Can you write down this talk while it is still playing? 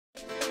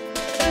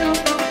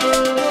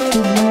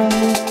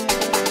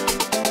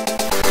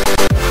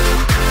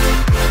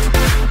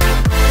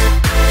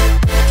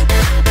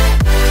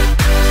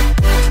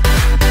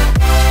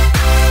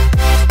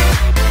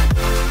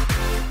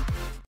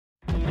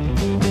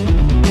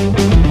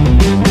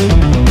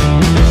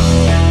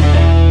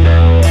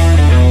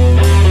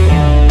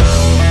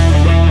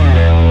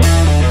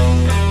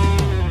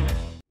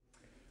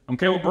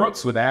Caleb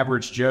Brooks with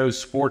Average Joe's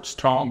Sports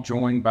Talk,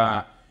 joined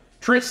by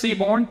Trent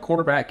Seaborn,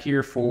 quarterback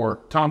here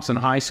for Thompson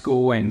High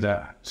School and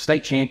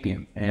state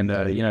champion. And,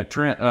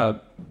 Trent,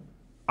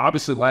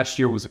 obviously last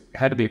year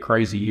had to be a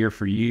crazy year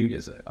for you.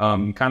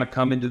 Kind of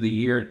come into the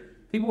year,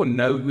 people would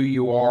know who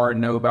you are and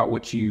know about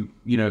what you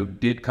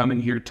did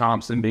coming here to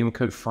Thompson, being with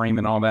Coach Freeman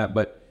and all that.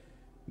 But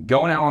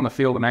going out on the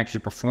field and actually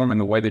performing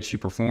the way that you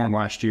performed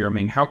last year, I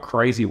mean, how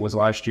crazy it was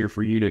last year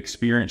for you to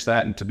experience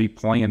that and to be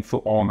playing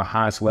football on the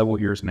highest level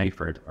here as an eighth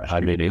grader?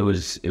 I mean, it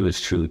was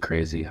truly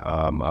crazy.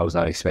 I was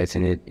not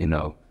expecting it,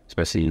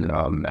 especially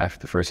after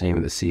the first game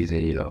of the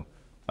season.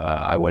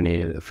 I went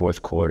into the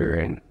fourth quarter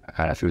and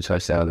I threw a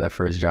touchdown that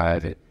first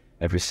drive. And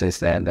ever since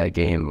that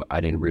game,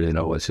 I didn't really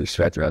know what to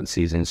expect throughout the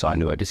season, so I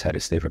knew I just had to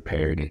stay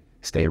prepared and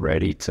stay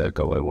ready to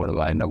go and want to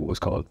line up what was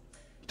called.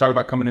 Talk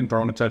about coming in,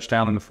 throwing a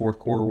touchdown in the fourth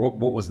quarter.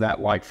 What was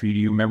that like for you? Do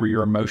you remember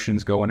your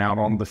emotions going out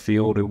on the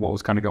field and what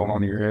was kind of going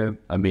on in your head?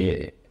 I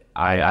mean,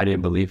 I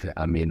didn't believe it.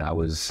 I mean, I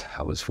was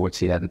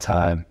 14 at the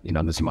time.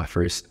 This is my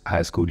first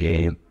high school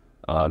game.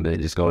 And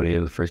just going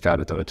in the first drive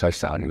to throw a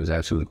touchdown, it was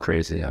absolutely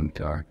crazy. I mean,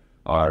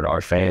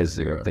 our fans,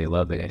 they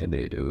loved it, and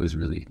it was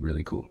really,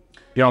 really cool.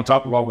 On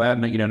top of all that,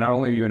 not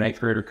only are you an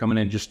eighth grader coming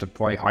in just to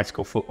play high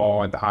school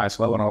football at the highest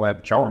level and all that,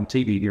 but y'all are on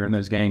TV during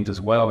those games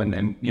as well.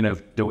 And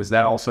was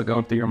that also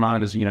going through your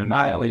mind as,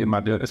 not only am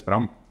I doing this, but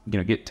I'm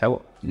get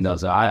tele? No,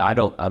 so I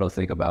don't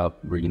think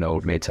about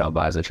made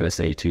televised. I try to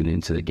stay tuned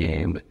into the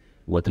game,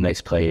 what the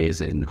next play is,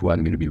 and who I'm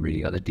going to be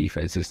reading on the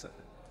defenses.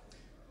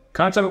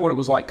 Kind of tell me what it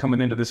was like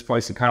coming into this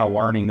place and kind of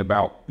learning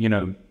about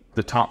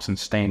the Thompson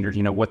standard,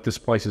 what this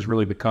place has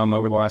really become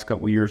over the last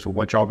couple of years, of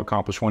what y'all have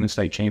accomplished, winning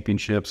state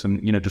championships,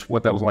 and just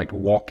what that was like to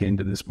walk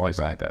into this place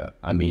like that.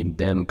 I mean,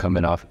 them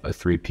coming off a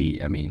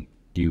three-peat, I mean,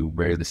 you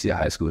rarely see a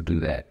high school do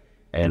that.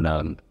 And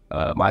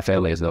my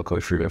family has known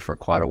Coach Freeman for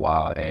quite a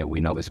while, and we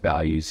know his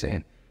values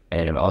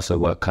and also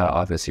what kind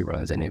of offense he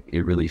runs, and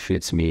it really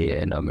fits me,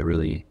 and it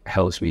really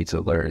helps me to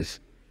learn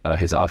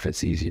his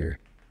offense easier.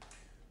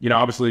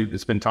 Obviously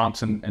it's been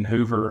Thompson and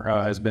Hoover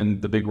has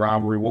been the big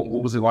rivalry. What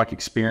was it like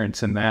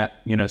experiencing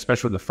that,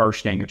 especially the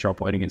first game that y'all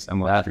played against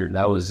them last year?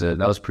 That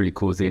was pretty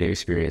cool thing to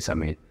experience. I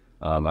mean,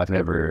 I've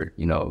never,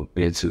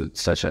 been to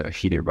such a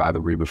heated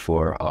rivalry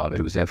before.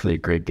 It was definitely a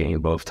great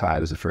game both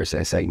times, the first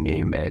and second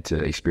game, and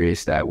to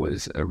experience that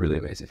was a really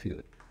amazing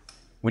feeling.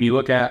 When you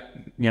look at,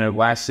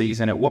 last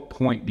season, at what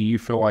point do you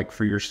feel like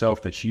for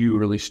yourself that you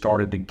really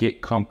started to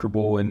get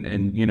comfortable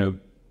and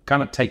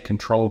kind of take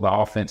control of the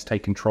offense,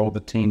 take control of the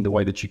team the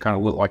way that you kind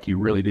of look like you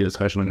really did,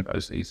 especially in the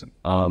postseason?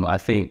 I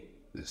think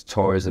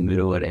towards the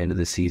middle and end of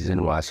the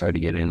season, when I started to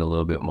get in a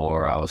little bit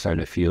more, I was starting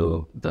to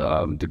feel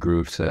the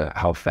groove to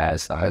how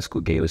fast the high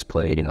school game was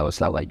played. It's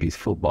not like youth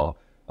football.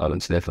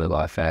 It's definitely a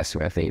lot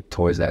faster. I think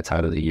towards that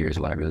time of the year is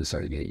when I really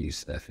started to get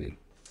used to that thing.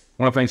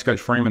 One of the things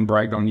Coach Freeman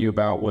bragged on you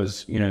about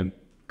was,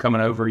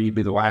 coming over, you'd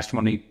be the last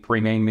one to eat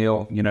pre-game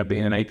meal,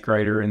 being an eighth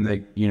grader,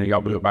 and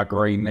y'all do it by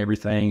grade and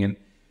everything. And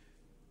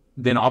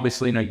then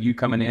obviously, you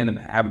coming in and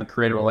having to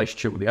create a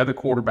relationship with the other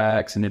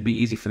quarterbacks, and it'd be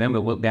easy for them to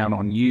look down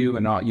on you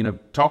and not,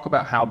 talk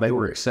about how they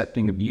were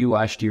accepting of you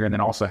last year, and then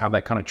also how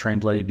that kind of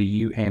translated to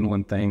you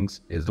handling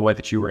things is the way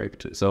that you were able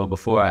to. So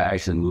before I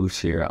actually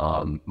moved here,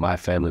 my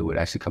family would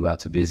actually come out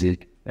to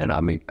visit, and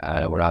when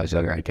I was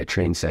younger, I'd get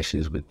training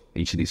sessions with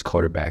each of these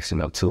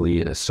quarterbacks,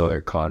 Talia,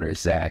 Sawyer, Connor,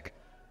 Zach,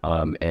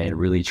 and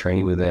really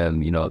training with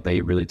them.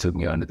 They really took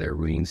me under their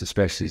wings,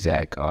 especially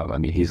Zach.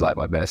 He's like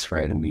my best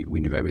friend, and we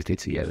knew everything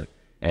together.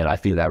 And I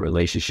feel that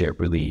relationship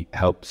really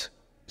helped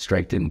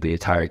strengthen the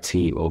entire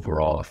team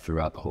overall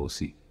throughout the whole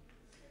season.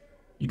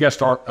 You guys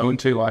start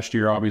 0-2 last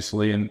year,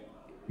 obviously, and,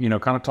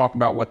 kind of talk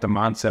about what the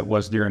mindset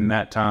was during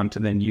that time to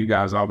then you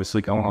guys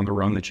obviously going on the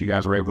run that you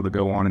guys were able to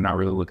go on and not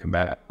really looking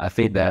back. I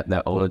think that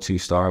 0-2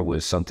 start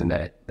was something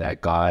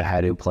that God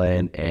had in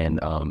plan, and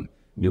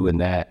doing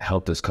that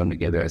helped us come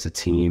together as a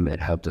team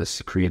and helped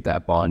us create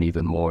that bond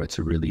even more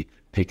to really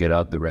pick it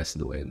up the rest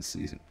of the way in the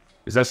season.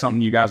 Is that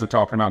something you guys are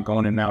talking about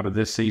going in now to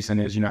this season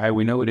is, hey,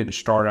 we know it didn't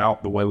start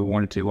out the way we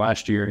wanted to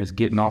last year. Is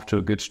getting off to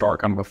a good start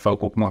kind of a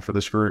focal point for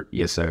this group?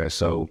 Yes, sir.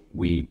 So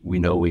we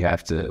know we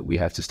have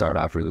to start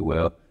off really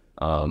well.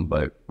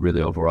 But really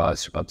overall,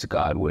 it's up to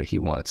God what he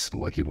wants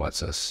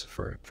us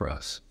for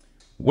us.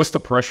 What's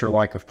the pressure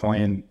like of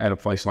playing at a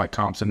place like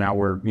Thompson now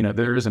where,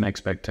 there is an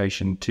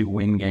expectation to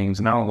win games,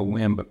 not only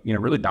win, but,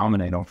 really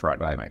dominate on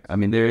Friday night? I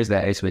mean, there is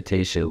that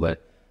expectation,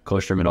 but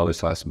Coach Freeman always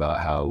talks about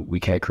how we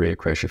can't create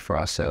pressure for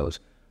ourselves.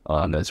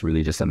 That's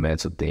really just a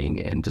mental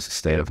thing and just a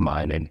state of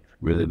mind. And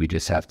really, we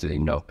just have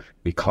to,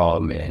 be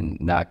calm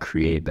and not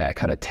create that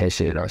kind of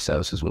tension in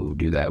ourselves, because when we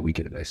do that, we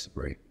get a nice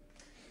break.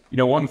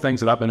 One of the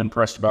things that I've been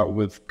impressed about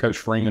with Coach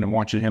Freeman and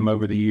watching him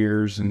over the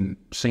years and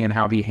seeing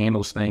how he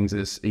handles things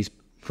is he's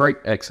great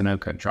X and O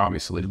coach,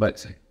 obviously,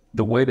 but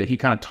the way that he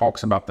kind of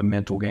talks about the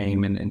mental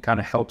game and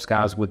kind of helps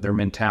guys with their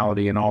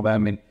mentality and all that. I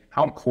mean,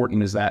 how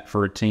important is that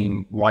for a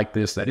team like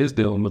this that is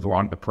dealing with a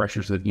lot of the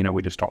pressures that,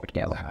 we just talked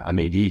about? I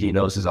mean, he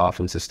knows his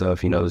offensive stuff.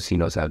 He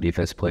knows how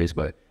defense plays,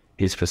 but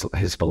his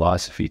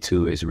philosophy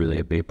too is really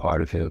a big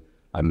part of him.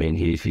 I mean,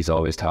 he's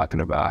always talking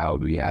about how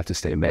we have to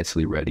stay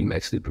mentally ready,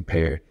 mentally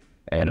prepared.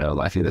 And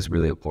I think that's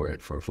really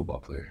important for a football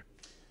player.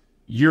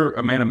 You're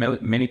a man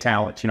of many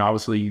talents. You know,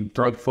 obviously you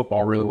throw the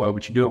football really well,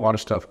 but you do a lot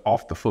of stuff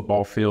off the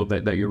football field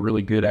that you're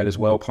really good at as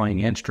well, playing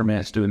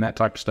instruments, doing that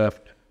type of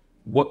stuff.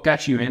 What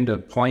got you into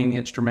playing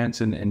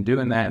instruments and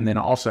doing that? And then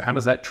also, how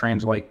does that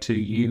translate to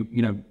you,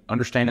 you know,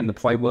 understanding the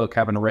playbook,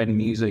 having to read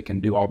music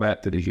and do all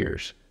that through the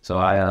years? So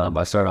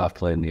I started off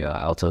playing the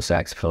alto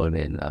saxophone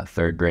in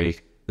third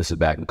grade. This is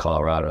back in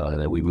Colorado,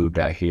 and then we moved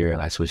out here,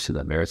 and I switched to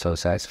the baritone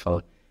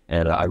saxophone.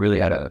 And I really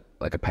had a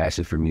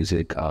passion for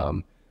music.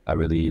 I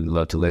really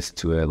love to listen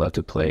to it. I love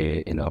to play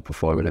it, you know,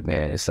 perform in a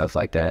band and stuff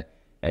like that.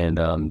 And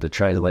the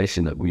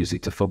translation of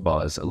music to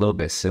football is a little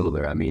bit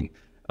similar. I mean,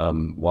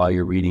 while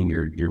you're reading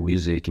your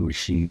music and your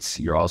sheets,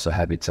 you're also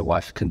having to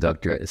watch the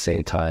conductor at the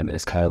same time. And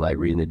it's kind of like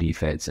reading the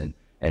defense and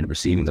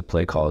receiving the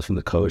play calls from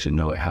the coach and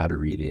knowing how to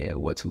read it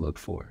and what to look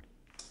for.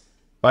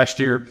 Last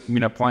year, you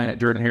know, playing at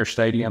Jordan-Hare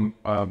Stadium,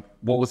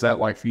 what was that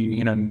like for you?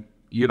 You know,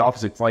 you'd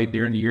obviously played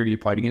during the year. You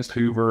played against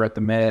Hoover at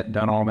the Met,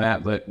 done all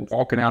that. But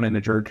walking out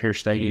into Jordan-Hare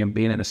Stadium,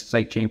 being in a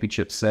state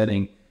championship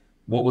setting,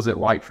 what was it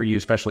like for you,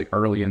 especially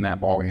early in that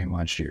ball game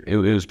last year? It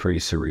was pretty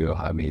surreal.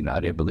 I mean,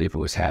 I didn't believe it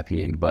was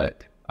happening,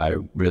 but I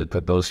really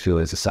put those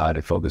feelings aside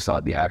and focused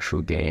on the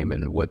actual game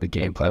and what the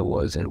game plan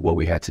was and what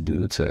we had to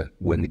do to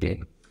win the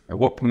game. At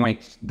what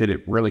point did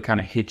it really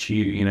kind of hit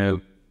you, you know,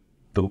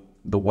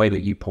 the way that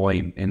you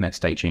played in that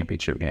state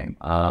championship game?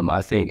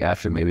 I think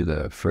after maybe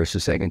the first or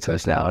second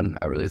touchdown,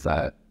 I really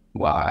thought,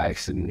 wow, I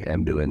actually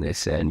am doing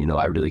this. And, you know,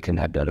 I really couldn't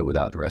have done it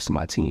without the rest of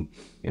my team.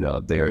 You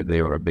know,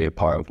 they were a big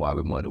part of why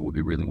we won it.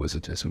 It really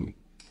wasn't just me.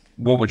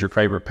 What was your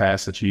favorite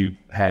pass that you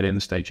had in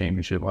the state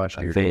championship last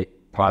year? I think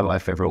probably my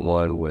favorite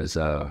one was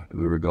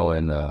we were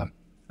going, I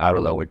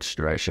don't know which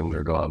direction we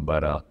were going,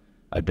 but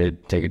I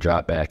did take a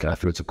drop back and I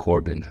threw it to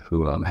Corbin,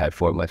 who had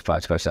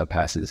 5 touchdown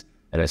passes.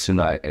 And as soon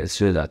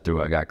as I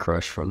threw, I got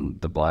crushed from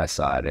the blind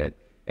side,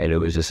 and it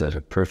was just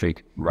a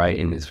perfect right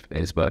in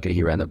his bucket.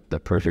 He ran the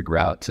perfect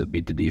route to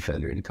beat the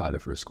defender and caught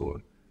it for a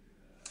score.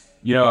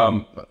 You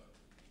know,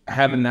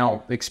 having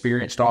now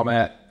experienced all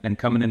that and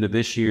coming into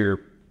this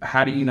year,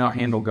 how do you now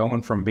handle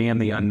going from being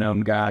the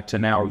unknown guy to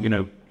now, you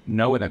know,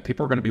 knowing that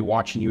people are going to be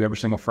watching you every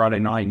single Friday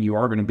night and you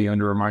are going to be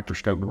under a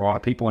microscope with a lot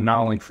of people, and not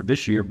only for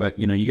this year, but,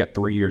 you know, you got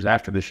 3 years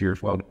after this year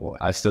as well.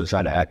 I still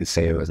try to act the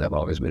same as I've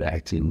always been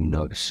acting, you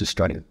know, just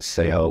trying to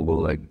say how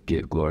we'll like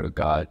give glory to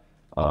God.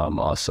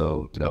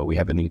 Also, you know, we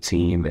have a new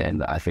team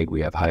and I think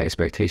we have high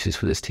expectations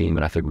for this team,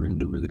 and I think we're going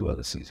to do really well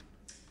this season.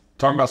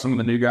 Talking about some of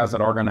the new guys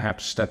that are going to have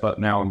to step up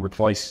now and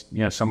replace,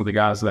 you know, some of the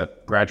guys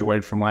that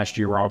graduated from last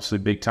year were obviously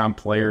big-time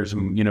players.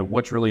 And, you know,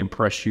 what's really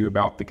impressed you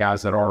about the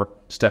guys that are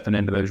stepping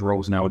into those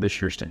roles now with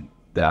this year's team?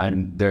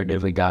 They're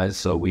definitely guys.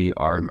 So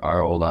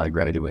our O-line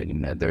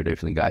graduating, and they're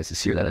definitely guys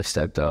this year that have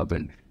stepped up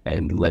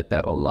and led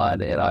that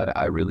O-line. And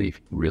I really,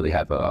 really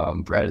have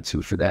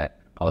gratitude for that.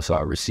 Also,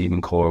 our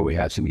receiving core, we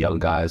have some young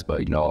guys,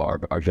 but, you know,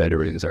 our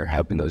veterans are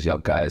helping those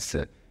young guys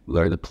to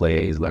learn the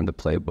plays, learn the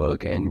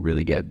playbook, and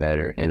really get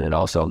better. And then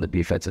also on the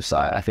defensive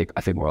side, I think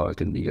we're always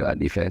going to be good on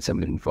defense. I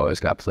mean, we've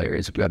always got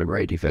players. We've got a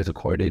great defensive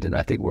coordinator, and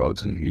I think we're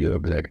always going to be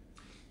over there.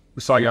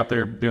 We saw you out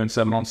there doing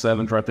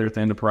 7-on-7s right there at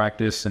the end of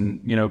practice. And,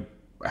 you know,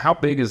 how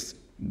big is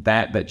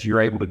that you're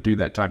able to do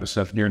that type of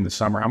stuff during the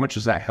summer? How much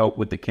does that help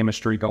with the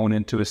chemistry going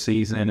into a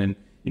season and,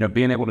 you know,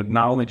 being able to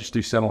not only just do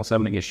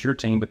 7-on-7 against your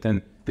team, but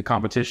then the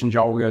competitions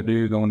y'all go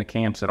do, going to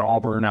camps at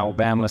Auburn,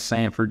 Alabama,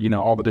 Sanford, you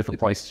know, all the different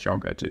places y'all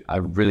go to? I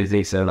really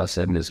think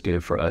 7-on-7 is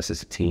good for us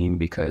as a team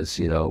because,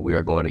 you know, we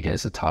are going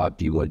against the top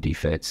D1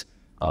 defense.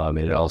 And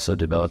it also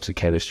develops a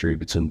chemistry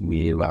between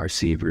me and my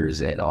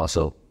receivers, and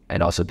also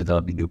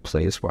developing new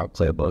plays for our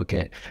playbook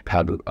and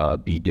how to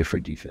beat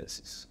different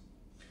defenses.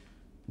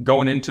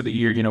 Going into the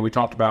year, you know, we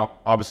talked about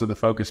obviously the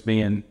focus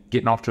being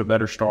getting off to a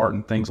better start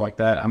and things like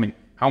that. I mean,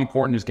 how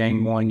important is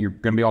game one? You're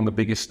going to be on the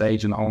biggest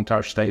stage in the whole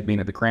entire state, being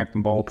at the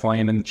Crampton Bowl,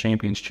 playing in the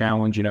Champions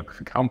Challenge. You know,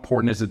 how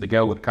important is it to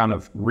go and kind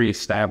of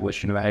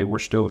reestablish, you know, hey, we're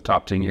still a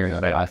top 10 year?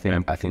 I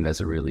think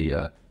that's a really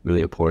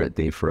important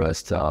thing for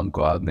us to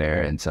go out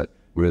there and to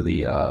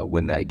really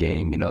win that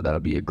game. You know,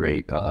 that'll be a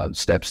great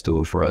step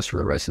stool for us for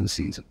the rest of the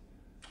season.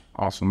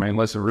 Awesome, man.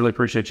 Listen, really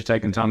appreciate you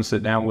taking time to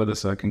sit down with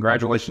us.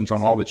 Congratulations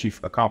on all that you've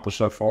accomplished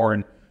so far,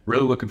 and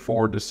really looking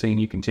forward to seeing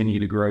you continue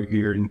to grow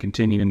here and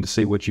continuing to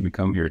see what you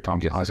become here at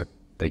Thompson High School.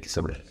 Thank you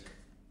so much.